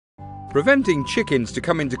Preventing chickens to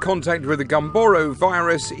come into contact with the Gumboro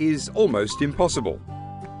virus is almost impossible.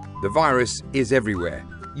 The virus is everywhere,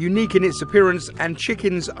 unique in its appearance, and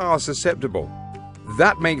chickens are susceptible.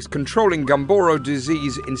 That makes controlling Gumboro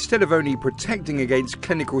disease instead of only protecting against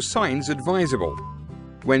clinical signs advisable.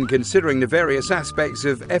 When considering the various aspects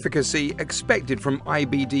of efficacy expected from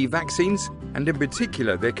IBD vaccines, and in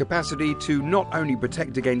particular their capacity to not only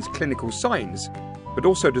protect against clinical signs, but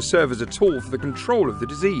also to serve as a tool for the control of the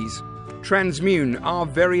disease, TRANSMUNE are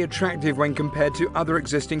very attractive when compared to other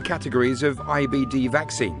existing categories of IBD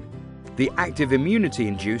vaccine. The active immunity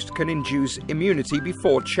induced can induce immunity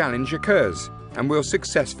before challenge occurs, and will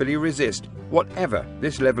successfully resist whatever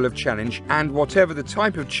this level of challenge and whatever the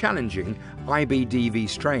type of challenging IBDV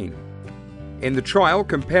strain. In the trial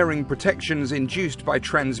comparing protections induced by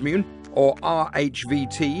TRANSMUNE or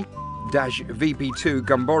RHVT-VP2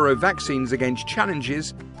 Gumboro vaccines against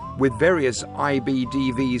challenges with various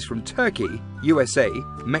IBDVs from Turkey, USA,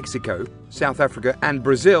 Mexico, South Africa and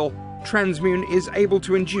Brazil, TRANSMUNE is able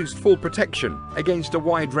to induce full protection against a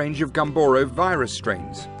wide range of Gumboro virus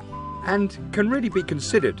strains, and can really be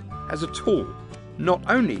considered as a tool not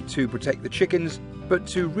only to protect the chickens, but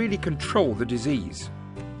to really control the disease.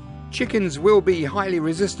 Chickens will be highly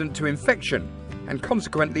resistant to infection and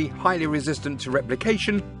consequently highly resistant to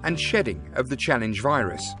replication and shedding of the challenge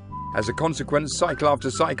virus. As a consequence, cycle after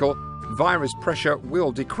cycle, virus pressure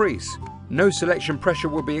will decrease. No selection pressure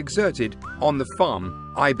will be exerted on the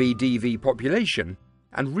farm IBDV population,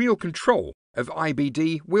 and real control of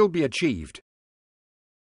IBD will be achieved.